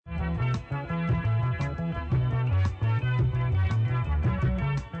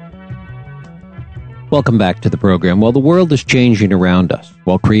Welcome back to the program. While the world is changing around us,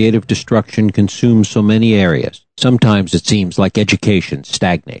 while creative destruction consumes so many areas, sometimes it seems like education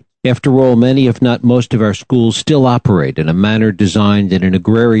stagnates. After all, many, if not most of our schools still operate in a manner designed in an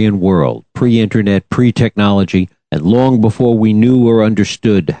agrarian world, pre-internet, pre-technology, and long before we knew or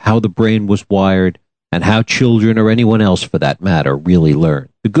understood how the brain was wired and how children, or anyone else for that matter, really learn.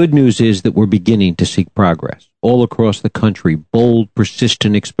 The good news is that we're beginning to see progress. All across the country, bold,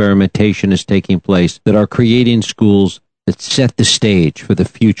 persistent experimentation is taking place that are creating schools that set the stage for the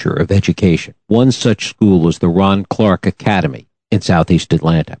future of education. One such school is the Ron Clark Academy in Southeast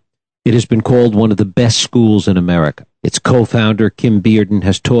Atlanta. It has been called one of the best schools in America. Its co-founder, Kim Bearden,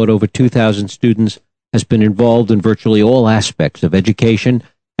 has taught over 2,000 students, has been involved in virtually all aspects of education,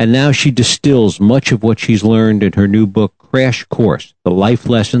 and now she distills much of what she's learned in her new book, Crash Course, The Life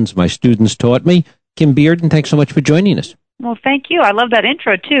Lessons My Students Taught Me. Kim Bearden, thanks so much for joining us. Well, thank you. I love that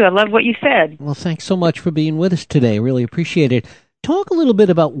intro, too. I love what you said. Well, thanks so much for being with us today. Really appreciate it. Talk a little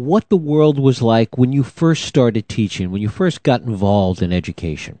bit about what the world was like when you first started teaching, when you first got involved in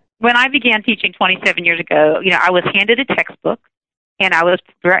education. When I began teaching 27 years ago, I was handed a textbook, and I was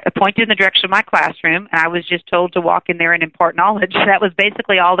pointed in the direction of my classroom, and I was just told to walk in there and impart knowledge. That was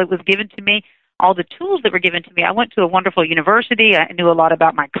basically all that was given to me, all the tools that were given to me. I went to a wonderful university. I knew a lot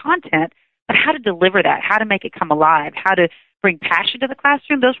about my content, but how to deliver that, how to make it come alive, how to bring passion to the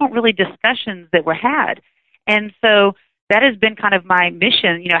classroom, those weren't really discussions that were had. And so that has been kind of my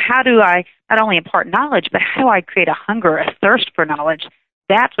mission. How do I not only impart knowledge, but how do I create a hunger, a thirst for knowledge?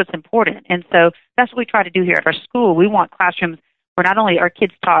 That's what's important. And so that's what we try to do here at our school. We want classrooms where not only are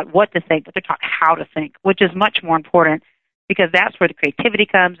kids taught what to think, but they're taught how to think, which is much more important because that's where the creativity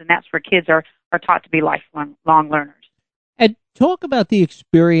comes and that's where kids are taught to be lifelong learners. And talk about the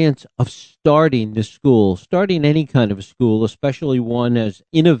experience of starting the school, starting any kind of a school, especially one as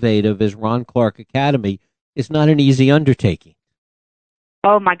innovative as Ron Clark Academy, is not an easy undertaking.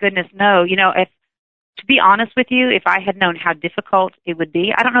 Oh, my goodness, no. To be honest with you, if I had known how difficult it would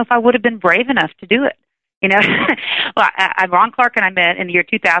be, I don't know if I would have been brave enough to do it. Well, Ron Clark and I met in the year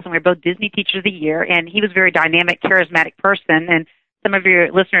 2000. We were both Disney Teachers of the Year, and he was a very dynamic, charismatic person. And some of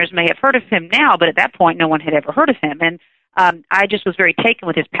your listeners may have heard of him now, but at that point, no one had ever heard of him. And I just was very taken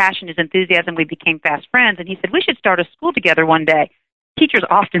with his passion, his enthusiasm. We became fast friends, and he said, we should start a school together one day. Teachers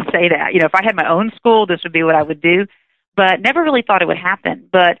often say that. If I had my own school, this would be what I would do, but never really thought it would happen.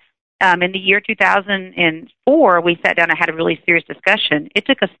 But in the year 2004, we sat down and had a really serious discussion. It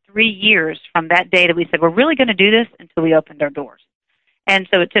took us 3 years from that day that we said, we're really going to do this until we opened our doors. And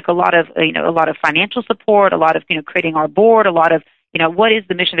so it took a lot of financial support, a lot of, creating our board, a lot of, what is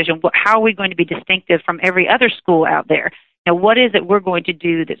the mission vision? How are we going to be distinctive from every other school out there? What is it we're going to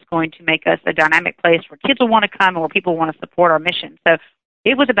do that's going to make us a dynamic place where kids will want to come and where people want to support our mission? So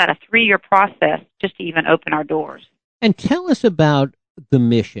it was about a 3-year process just to even open our doors. And tell us about the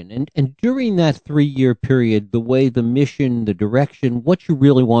mission, and during that 3-year period, the way the mission, the direction, what you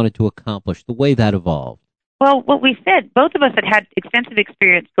really wanted to accomplish, the way that evolved. Well, what we said, both of us had extensive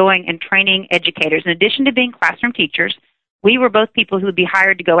experience going and training educators. In addition to being classroom teachers, we were both people who would be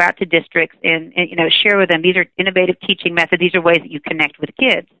hired to go out to districts and share with them, these are innovative teaching methods, these are ways that you connect with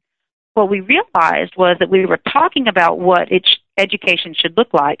kids. What we realized was that we were talking about what education should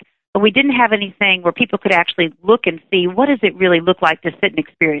look like, but we didn't have anything where people could actually look and see what does it really look like to sit and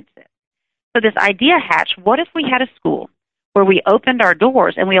experience it. So this idea hatched, what if we had a school where we opened our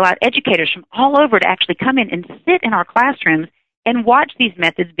doors and we allowed educators from all over to actually come in and sit in our classrooms and watch these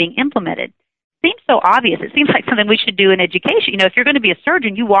methods being implemented? Seems so obvious. It seems like something we should do in education. If you're going to be a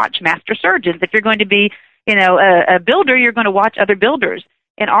surgeon, you watch master surgeons. If you're going to be, a builder, you're going to watch other builders.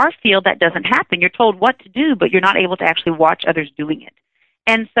 In our field, that doesn't happen. You're told what to do, but you're not able to actually watch others doing it.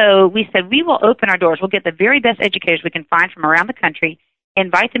 And so we said, we will open our doors. We'll get the very best educators we can find from around the country,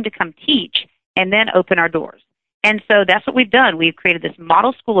 invite them to come teach, and then open our doors. And so that's what we've done. We've created this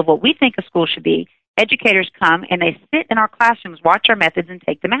model school of what we think a school should be. Educators come, and they sit in our classrooms, watch our methods, and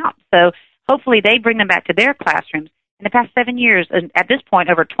take them out. So hopefully they bring them back to their classrooms. In the past 7 years, and at this point,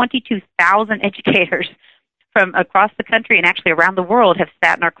 over 22,000 educators from across the country and actually around the world have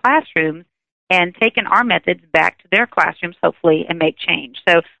sat in our classrooms and taken our methods back to their classrooms, hopefully, and make change.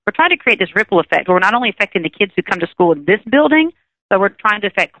 So we're trying to create this ripple effect where we're not only affecting the kids who come to school in this building, but we're trying to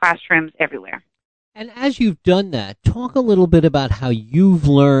affect classrooms everywhere. And as you've done that, talk a little bit about how you've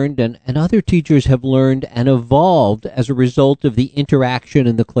learned and other teachers have learned and evolved as a result of the interaction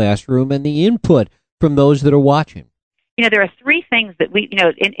in the classroom and the input from those that are watching. There are 3 things that we,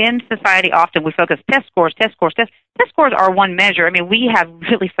 in society often we focus test scores. Test scores are one measure. We have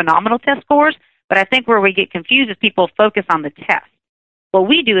really phenomenal test scores, but I think where we get confused is people focus on the test. What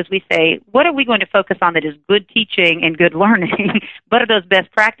we do is we say, what are we going to focus on that is good teaching and good learning? What are those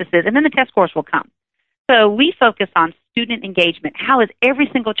best practices? And then the test scores will come. So we focus on student engagement. How is every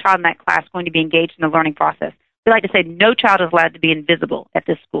single child in that class going to be engaged in the learning process? We like to say no child is allowed to be invisible at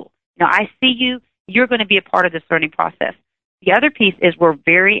this school. I see you. You're going to be a part of this learning process. The other piece is we're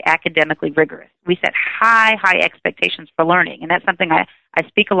very academically rigorous. We set high expectations for learning, and that's something I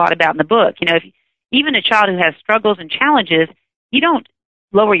speak a lot about in the book. If even a child who has struggles and challenges, you don't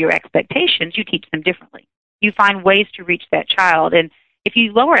lower your expectations. You teach them differently. You find ways to reach that child. And if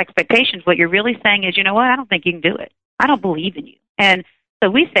you lower expectations, what you're really saying is, you know what, I don't think you can do it. I don't believe in you. And so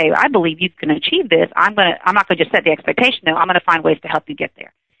we say, I believe you can achieve this. I'm not going to just set the expectation, though. I'm going to find ways to help you get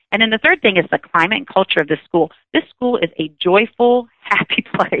there. And then the third thing is the climate and culture of this school. This school is a joyful, happy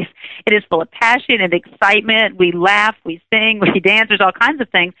place. It is full of passion and excitement. We laugh, we sing, we dance. There's all kinds of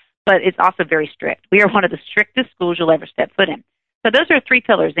things, but it's also very strict. We are one of the strictest schools you'll ever step foot in. So those are three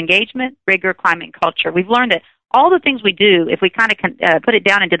pillars: engagement, rigor, climate, and culture. We've learned that all the things we do, if we kind of put it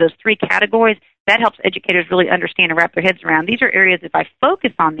down into those three categories, that helps educators really understand and wrap their heads around. These are areas, if I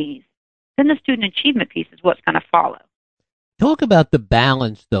focus on these, then the student achievement piece is what's going to follow. Talk about the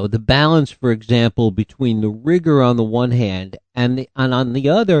balance, though. The balance, for example, between the rigor on the one hand and on the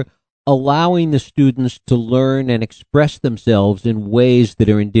other, allowing the students to learn and express themselves in ways that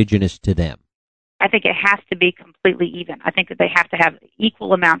are indigenous to them. I think it has to be completely even. I think that they have to have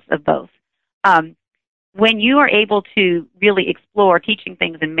equal amounts of both. When you are able to really explore teaching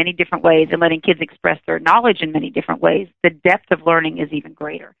things in many different ways and letting kids express their knowledge in many different ways, the depth of learning is even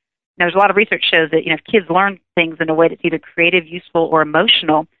greater. There's a lot of research shows that if kids learn things in a way that's either creative, useful, or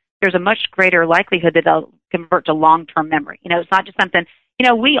emotional, there's a much greater likelihood that they'll convert to long-term memory. It's not just something,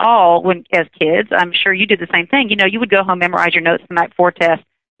 we all, when as kids, I'm sure you did the same thing, you would go home, memorize your notes the night before test,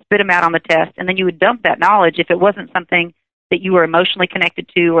 spit them out on the test, and then you would dump that knowledge if it wasn't something that you were emotionally connected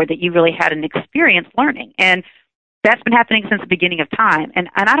to or that you really had an experience learning. And that's been happening since the beginning of time. And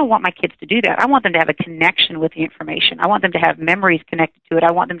I don't want my kids to do that. I want them to have a connection with the information. I want them to have memories connected to it.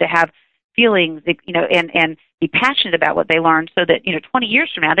 I want them to have feelings, and be passionate about what they learned so that, 20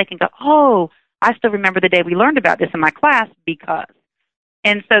 years from now they can go, oh, I still remember the day we learned about this in my class because.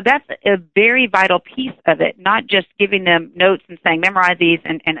 And so that's a very vital piece of it, not just giving them notes and saying, memorize these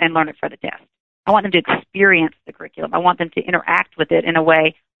and learn it for the test. I want them to experience the curriculum. I want them to interact with it in a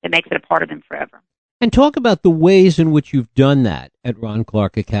way that makes it a part of them forever. And talk about the ways in which you've done that at Ron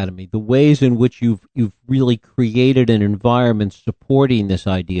Clark Academy, the ways in which you've really created an environment supporting this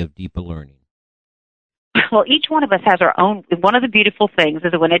idea of deeper learning. Well, each one of us has our own. One of the beautiful things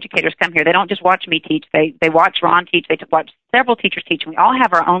is that when educators come here, they don't just watch me teach. They watch Ron teach. They watch several teachers teach. And we all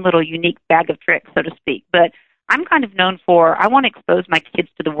have our own little unique bag of tricks, so to speak. But I'm kind of known for, I want to expose my kids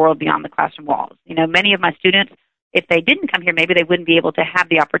to the world beyond the classroom walls. Many of my students, if they didn't come here, maybe they wouldn't be able to have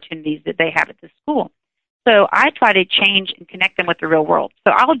the opportunities that they have at this school. So I try to change and connect them with the real world.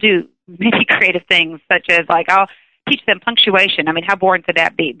 So I'll do many creative things, such as I'll teach them punctuation. I mean, how boring could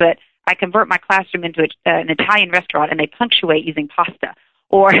that be? But I convert my classroom into an Italian restaurant, and they punctuate using pasta.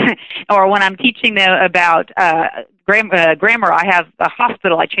 Or when I'm teaching them about grammar, I have a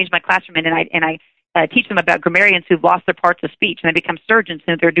hospital. I change my classroom and I teach them about grammarians who've lost their parts of speech and they become surgeons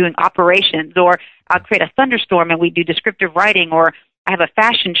and they're doing operations. Or I'll create a thunderstorm and we do descriptive writing. Or I have a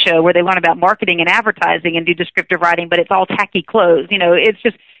fashion show where they learn about marketing and advertising and do descriptive writing, but it's all tacky clothes. It's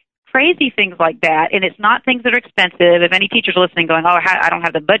just crazy things like that. And it's not things that are expensive. If any teachers are listening going, oh, I don't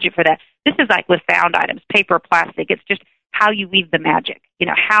have the budget for that. This is like with found items, paper, plastic. It's just how you weave the magic.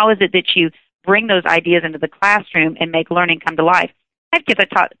 How is it that you bring those ideas into the classroom and make learning come to life? I have kids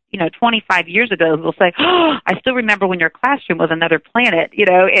I taught, 25 years ago who will say, oh, I still remember when your classroom was another planet,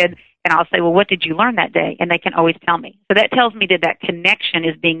 and I'll say, well, what did you learn that day? And they can always tell me. So that tells me that connection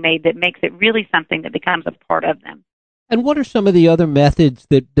is being made that makes it really something that becomes a part of them. And what are some of the other methods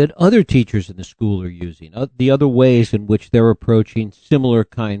that other teachers in the school are using, the other ways in which they're approaching similar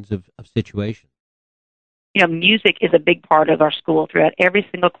kinds of situations? Music is a big part of our school throughout every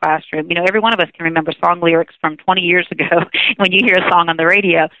single classroom. Every one of us can remember song lyrics from 20 years ago when you hear a song on the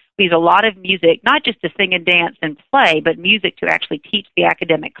radio. We use a lot of music, not just to sing and dance and play, but music to actually teach the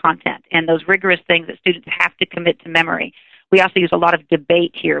academic content and those rigorous things that students have to commit to memory. We also use a lot of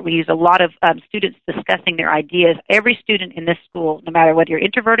debate here. We use a lot of students discussing their ideas. Every student in this school, no matter whether you're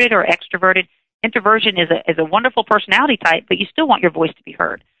introverted or extroverted, introversion is a wonderful personality type, but you still want your voice to be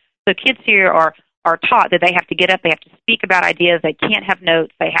heard. So kids here are taught that they have to get up, they have to speak about ideas, they can't have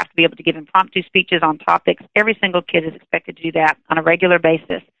notes, they have to be able to give impromptu speeches on topics. Every single kid is expected to do that on a regular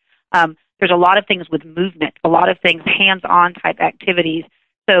basis. There's a lot of things with movement, a lot of things hands-on type activities.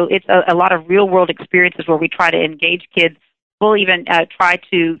 So it's a lot of real-world experiences where we try to engage kids we'll even try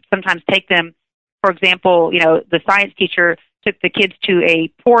to sometimes take them, for example, the science teacher took the kids to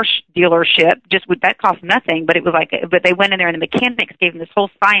a Porsche dealership. That cost nothing, but it was but they went in there and the mechanics gave them this whole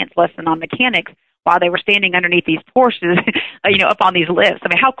science lesson on mechanics while they were standing underneath these Porsches, up on these lifts. I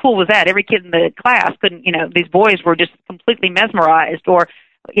mean, how cool was that? Every kid in the class couldn't, these boys were just completely mesmerized, or,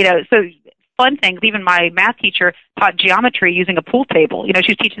 so fun things. Even my math teacher taught geometry using a pool table.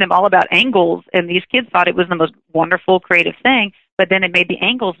 She was teaching them all about angles, and these kids thought it was the most wonderful, creative thing, but then it made the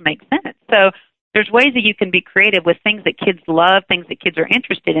angles make sense. So there's ways that you can be creative with things that kids love, things that kids are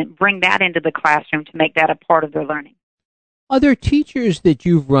interested in, bring that into the classroom to make that a part of their learning. Are there teachers that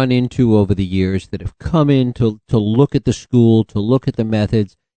you've run into over the years that have come in to look at the school, to look at the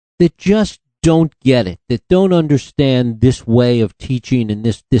methods, that just don't get it, that don't understand this way of teaching and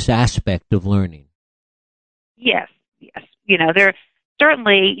this aspect of learning? Yes. There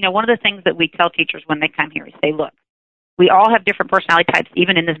certainly, one of the things that we tell teachers when they come here is say, look, we all have different personality types,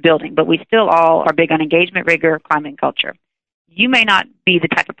 even in this building, but we still all are big on engagement, rigor, climate, and culture. You may not be the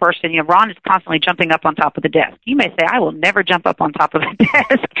type of person, Ron is constantly jumping up on top of the desk. You may say, I will never jump up on top of the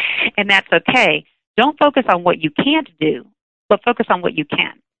desk, and that's okay. Don't focus on what you can't do, but focus on what you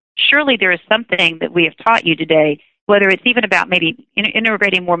can. Surely there is something that we have taught you today, whether it's even about maybe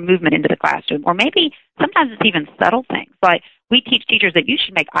integrating more movement into the classroom, or maybe sometimes it's even subtle things. Like we teach teachers that you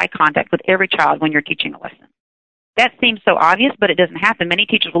should make eye contact with every child when you're teaching a lesson. That seems so obvious, but it doesn't happen. Many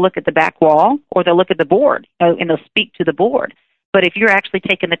teachers will look at the back wall or they'll look at the board and they'll speak to the board. But if you're actually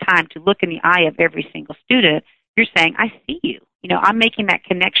taking the time to look in the eye of every single student, you're saying, I see you. I'm making that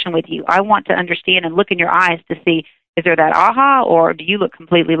connection with you. I want to understand and look in your eyes to see, is there that aha, or do you look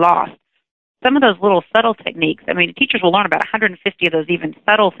completely lost? Some of those little subtle techniques, teachers will learn about 150 of those even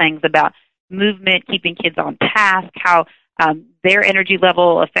subtle things about movement, keeping kids on task, how their energy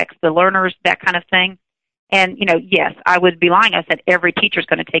level affects the learners, that kind of thing. And, yes, I would be lying. I said every teacher is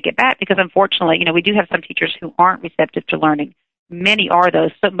going to take it back because, unfortunately, we do have some teachers who aren't receptive to learning. Many are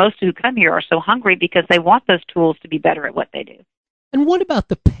those. So most who come here are so hungry because they want those tools to be better at what they do. And what about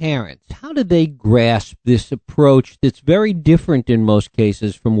the parents? How do they grasp this approach that's very different in most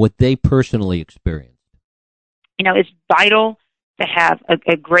cases from what they personally experience? It's vital to have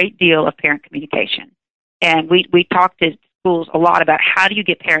a great deal of parent communication. And we talk to schools a lot about how do you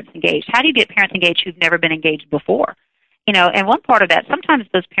get parents engaged? How do you get parents engaged who've never been engaged before? And one part of that, sometimes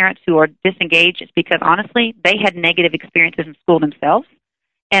those parents who are disengaged is because, honestly, they had negative experiences in school themselves.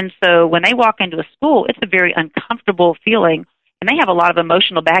 And so when they walk into a school, it's a very uncomfortable feeling, and they have a lot of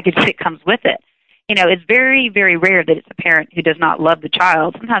emotional baggage that comes with it. It's very, very rare that it's a parent who does not love the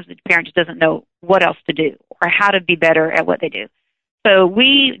child. Sometimes the parent just doesn't know what else to do or how to be better at what they do. So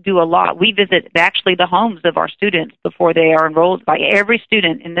we do a lot. We visit actually the homes of our students before they are enrolled. Like every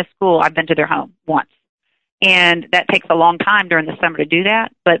student in this school, I've been to their home once. And that takes a long time during the summer to do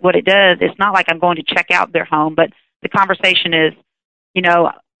that. But what it does, it's not like I'm going to check out their home, but the conversation is,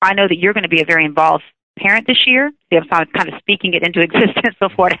 I know that you're going to be a very involved parent this year. See, I'm kind of speaking it into existence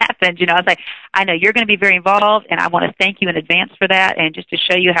before it happens. I was like, I know you're going to be very involved, and I want to thank you in advance for that. And just to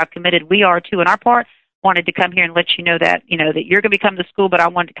show you how committed we are, too, on our part, wanted to come here and let you know that, that you're going to come to school, but I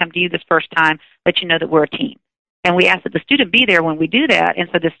wanted to come to you this first time, let you know that we're a team. And we ask that the student be there when we do that. And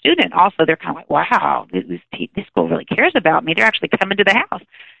so the student also, they're kind of like, wow, this school really cares about me. They're actually coming to the house.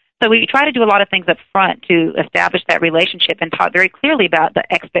 So we try to do a lot of things up front to establish that relationship and talk very clearly about the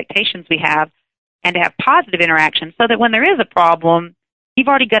expectations we have and to have positive interaction so that when there is a problem, you've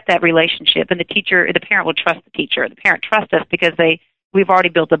already got that relationship, and the parent will trust the teacher. The parent trusts us because we've already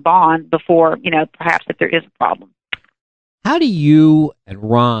built a bond before, perhaps if there is a problem. How do you and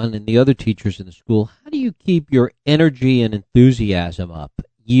Ron and the other teachers in the school, how do you keep your energy and enthusiasm up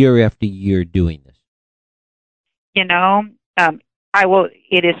year after year doing this?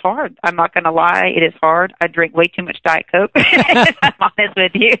 It is hard. I'm not going to lie. It is hard. I drink way too much Diet Coke, if I'm honest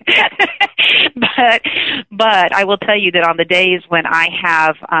with you. But I will tell you that on the days when I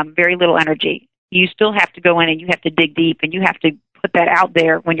have very little energy, you still have to go in and you have to dig deep and you have to put that out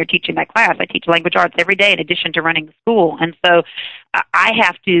there when you're teaching that class. I teach language arts every day in addition to running the school. And so I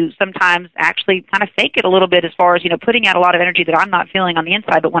have to sometimes actually kind of fake it a little bit as far as, putting out a lot of energy that I'm not feeling on the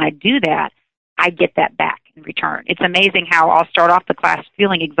inside. But when I do that, I get that back in return. It's amazing how I'll start off the class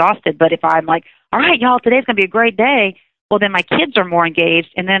feeling exhausted. But if I'm like, all right, y'all, today's going to be a great day, well, then my kids are more engaged.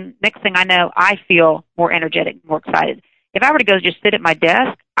 And then next thing I know, I feel more energetic, more excited. If I were to go just sit at my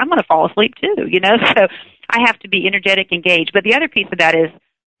desk, I'm going to fall asleep too, So I have to be energetic, engaged. But the other piece of that is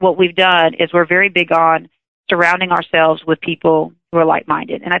what we've done is we're very big on surrounding ourselves with people who are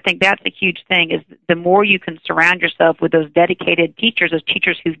like-minded. And I think that's a huge thing is the more you can surround yourself with those dedicated teachers, those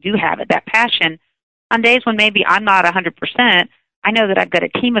teachers who do have it, that passion, on days when maybe I'm not 100%, I know that I've got a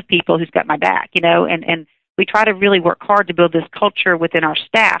team of people who's got my back, and we try to really work hard to build this culture within our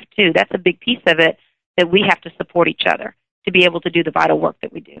staff, too. That's a big piece of it, that we have to support each other to be able to do the vital work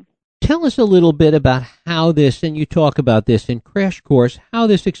that we do. Tell us a little bit about how this, and you talk about this in Crash Course, how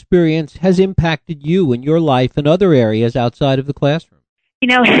this experience has impacted you in your life and other areas outside of the classroom.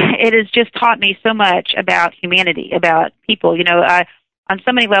 It has just taught me so much about humanity, about people. On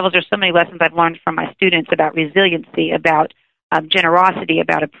so many levels, there's so many lessons I've learned from my students about resiliency, about generosity,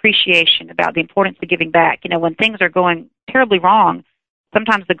 about appreciation, about the importance of giving back. When things are going terribly wrong,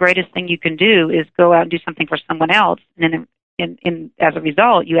 sometimes the greatest thing you can do is go out and do something for someone else, and then as a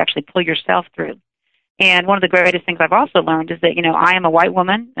result, you actually pull yourself through. And one of the greatest things I've also learned is that, I am a white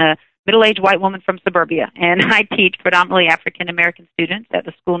woman, a middle-aged white woman from suburbia, and I teach predominantly African-American students at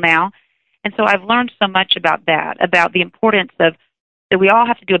the school now. And so I've learned so much about that, about the importance of that we all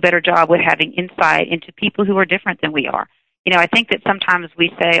have to do a better job with having insight into people who are different than we are. I think that sometimes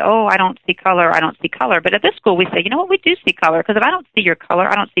we say, oh, I don't see color. But at this school, we say, we do see color, because if I don't see your color,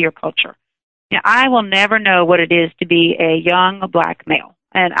 I don't see your culture. I will never know what it is to be a young black male,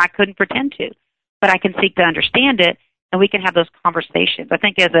 and I couldn't pretend to, but I can seek to understand it, and we can have those conversations. I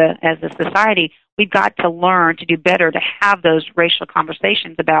think as a society, we've got to learn to do better to have those racial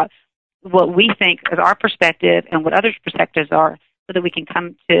conversations about what we think is our perspective and what others' perspectives are, so that we can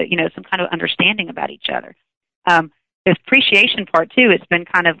come to, some kind of understanding about each other. The appreciation part, too, it's been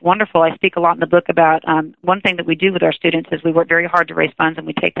kind of wonderful. I speak a lot in the book about one thing that we do with our students is we work very hard to raise funds, and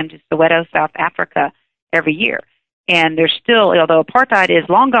we take them to Soweto, South Africa, every year. And there's still, although apartheid is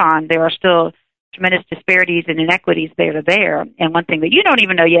long gone, there are still tremendous disparities and inequities there. And one thing that you don't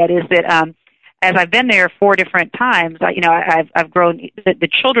even know yet is that as I've been there 4 different times, I've grown. The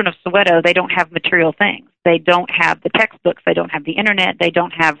children of Soweto, they don't have material things. They don't have the textbooks. They don't have the internet. They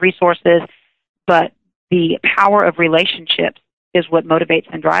don't have resources. But the power of relationships is what motivates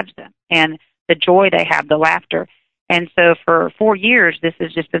and drives them, and the joy they have, the laughter. And so for 4 years, this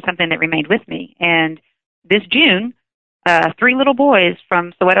has just been something that remained with me. And this June, 3 little boys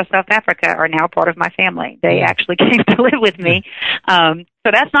from Soweto, South Africa, are now part of my family. They actually came to live with me. So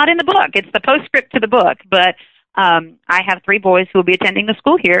that's not in the book. It's the postscript to the book. But I have 3 boys who will be attending the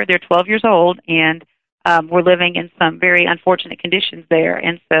school here. They're 12 years old, and we're living in some very unfortunate conditions there.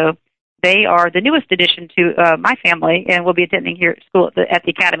 And so they are the newest addition to my family, and will be attending here at school at the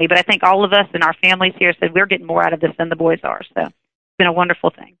academy. But I think all of us and our families here said we're getting more out of this than the boys are. So it's been a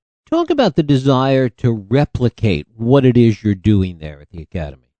wonderful thing. Talk about the desire to replicate what it is you're doing there at the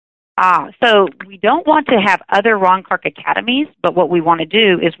academy. So we don't want to have other Ron Clark academies, but what we want to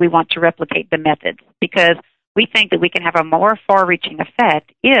do is we want to replicate the methods, because we think that we can have a more far-reaching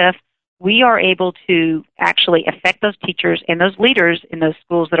effect if we are able to actually affect those teachers and those leaders in those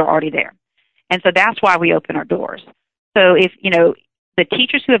schools that are already there. And so that's why we open our doors. So if, the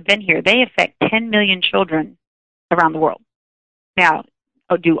teachers who have been here, they affect 10 million children around the world. Now,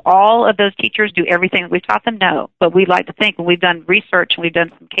 do all of those teachers do everything that we've taught them? No. But we'd like to think, when we've done research and we've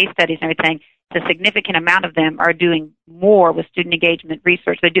done some case studies and everything, a significant amount of them are doing more with student engagement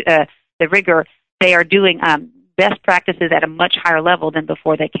research. They do, the rigor, they are doing best practices at a much higher level than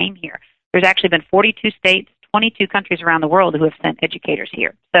before they came here. There's actually been 42 states, 22 countries around the world who have sent educators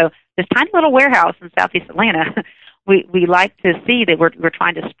here. So this tiny little warehouse in Southeast Atlanta, we like to see that we're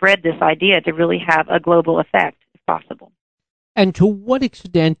trying to spread this idea to really have a global effect, if possible. And to what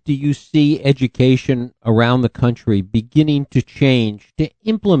extent do you see education around the country beginning to change, to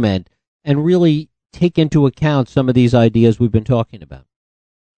implement and really take into account some of these ideas we've been talking about?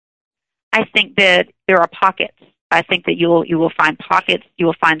 I think that there are pockets. I think that you will find pockets. You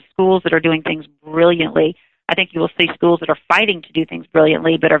will find schools that are doing things brilliantly. I think you will see schools that are fighting to do things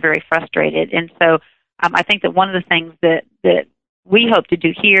brilliantly but are very frustrated. And so I think that one of the things that we hope to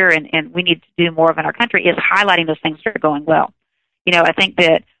do here and we need to do more of in our country is highlighting those things that are going well. I think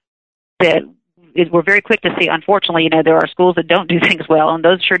that we're very quick to see, unfortunately, there are schools that don't do things well, and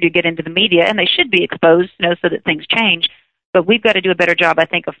those sure do get into the media, and they should be exposed, so that things change. But we've got to do a better job, I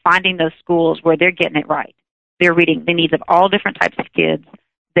think, of finding those schools where they're getting it right. They're reading the needs of all different types of kids.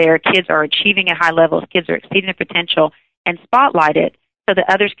 Their kids are achieving at high levels. Kids are exceeding their potential, and spotlight it so that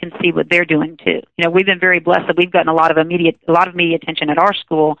others can see what they're doing too. We've been very blessed that we've gotten a lot of media attention at our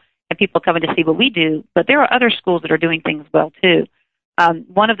school, and people coming to see what we do. But there are other schools that are doing things well too.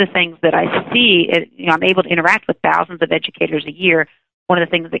 One of the things that I see, I'm able to interact with thousands of educators a year. One of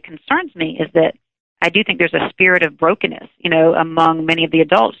the things that concerns me is that I do think there's a spirit of brokenness, among many of the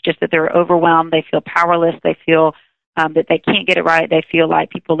adults, just that they're overwhelmed, they feel powerless, they feel that they can't get it right, they feel like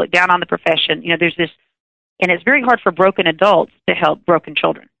people look down on the profession. There's this, and it's very hard for broken adults to help broken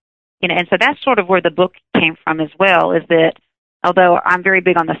children. And so that's sort of where the book came from as well, is that although I'm very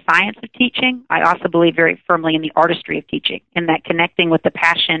big on the science of teaching, I also believe very firmly in the artistry of teaching, and that connecting with the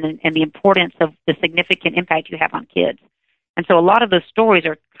passion and the importance of the significant impact you have on kids. And so a lot of those stories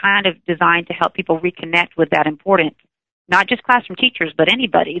are kind of designed to help people reconnect with that importance, not just classroom teachers, but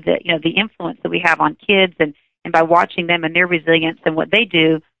anybody, that, the influence that we have on kids, and by watching them and their resilience and what they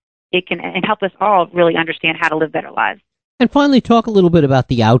do, it can and help us all really understand how to live better lives. And finally, talk a little bit about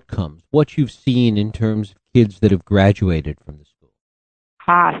the outcomes, what you've seen in terms of kids that have graduated from the school.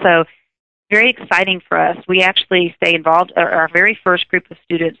 So very exciting for us. We actually stay involved. Our very first group of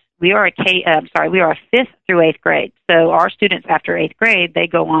students, we are a 5th through 8th grade. So our students after 8th grade, they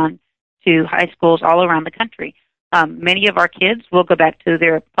go on to high schools all around the country. Many of our kids will go back to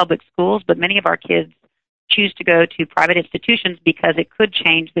their public schools, but many of our kids choose to go to private institutions because it could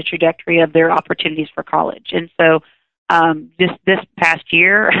change the trajectory of their opportunities for college. And so this past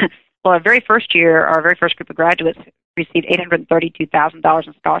year, well, our very first group of graduates received $832,000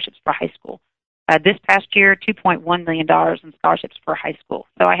 in scholarships for high school. This past year, $2.1 million in scholarships for high school.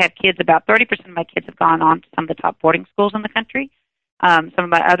 So I have kids, about 30% of my kids have gone on to some of the top boarding schools in the country. Some of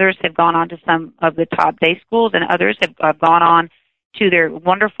my others have gone on to some of the top day schools, and others have gone on to their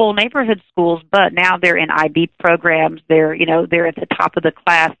wonderful neighborhood schools, but now they're in IB programs. They're at the top of the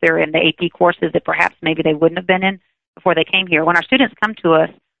class. They're in the AP courses that perhaps maybe they wouldn't have been in before they came here. When our students come to us,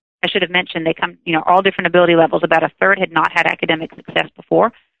 I should have mentioned they come, all different ability levels. About a third had not had academic success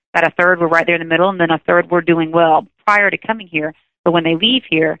before. About a third were right there in the middle, and then a third were doing well prior to coming here. But when they leave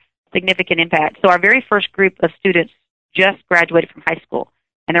here, significant impact. So our very first group of students just graduated from high school,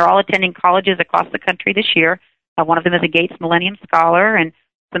 and they're all attending colleges across the country this year. One of them is a Gates Millennium Scholar, and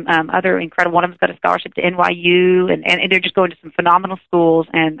some other incredible. One of them's got a scholarship to NYU, and they're just going to some phenomenal schools,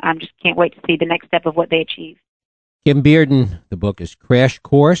 and I just can't wait to see the next step of what they achieve. Kim Bearden, the book is Crash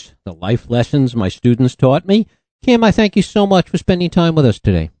Course, The Life Lessons My Students Taught Me. Kim, I thank you so much for spending time with us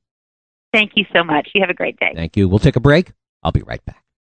today. Thank you so much. You have a great day. Thank you. We'll take a break. I'll be right back.